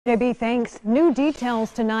JB, thanks. New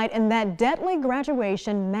details tonight in that deadly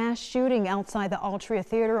graduation mass shooting outside the Altria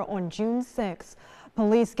Theater on June 6.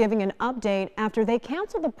 Police giving an update after they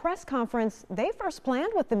canceled the press conference they first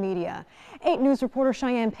planned with the media. 8 News reporter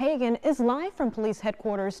Cheyenne Pagan is live from police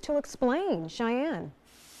headquarters to explain. Cheyenne.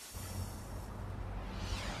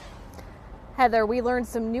 Heather, we learned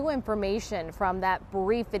some new information from that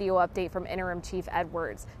brief video update from Interim Chief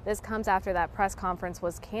Edwards. This comes after that press conference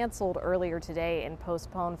was canceled earlier today and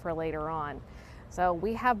postponed for later on. So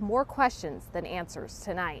we have more questions than answers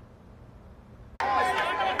tonight.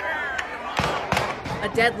 A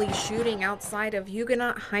deadly shooting outside of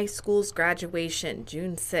Huguenot High School's graduation,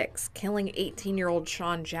 June 6, killing 18-year-old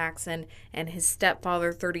Sean Jackson and his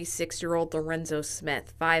stepfather, 36-year-old Lorenzo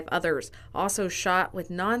Smith. 5 others also shot with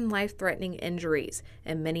non-life-threatening injuries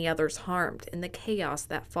and many others harmed in the chaos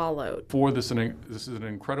that followed. This is an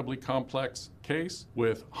incredibly complex case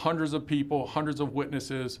with hundreds of people, hundreds of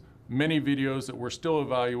witnesses, many videos that we're still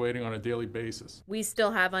evaluating on a daily basis. We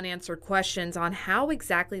still have unanswered questions on how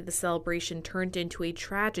exactly the celebration turned into a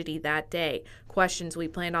tragedy that day. Questions we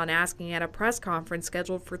planned on asking at a press conference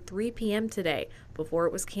scheduled for 3 p.m. today before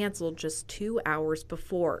it was canceled just 2 hours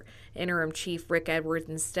before. Interim Chief Rick Edwards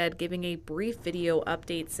instead giving a brief video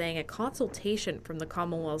update saying a consultation from the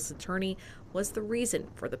Commonwealth's attorney was the reason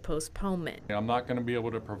for the postponement. I'm not going to be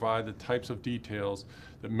able to provide the types of details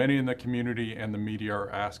that many in the community and the media are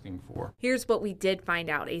asking for. Here's what we did find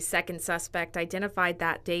out. A second suspect identified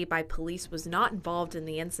that day by police was not involved in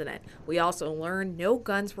the incident. We also learned no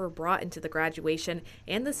guns were brought into the graduation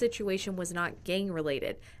and the situation was not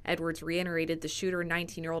gang-related. Edwards reiterated the shooter,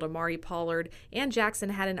 19-year-old Amari Pollard, and Jackson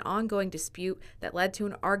had an ongoing dispute that led to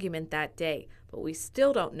an argument that day. But we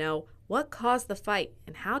still don't know what caused the fight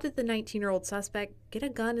and how did the 19-year-old suspect get a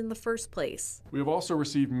gun in the first place. We have also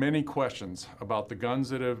received many questions about the guns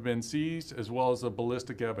that have been seized as well as the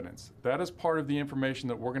ballistic evidence. That is part of the information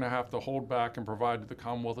that we're going to have to hold back and provide to the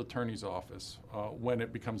Commonwealth Attorney's Office when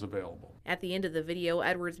it becomes available. At the end of the video,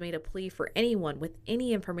 Edwards made a plea for anyone with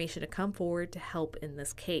any information to come forward to help in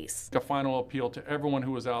this case. A final appeal to everyone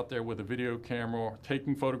who was out there with a video camera,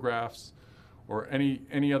 taking photographs, or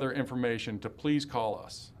any other information to please call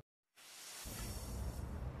us.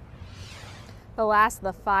 The last of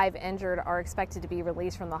the 5 injured are expected to be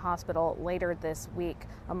released from the hospital later this week.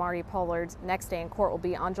 Amari Pollard's next day in court will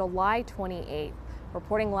be on July 28th.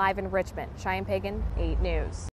 Reporting live in Richmond, Cheyenne Pagan, 8 News.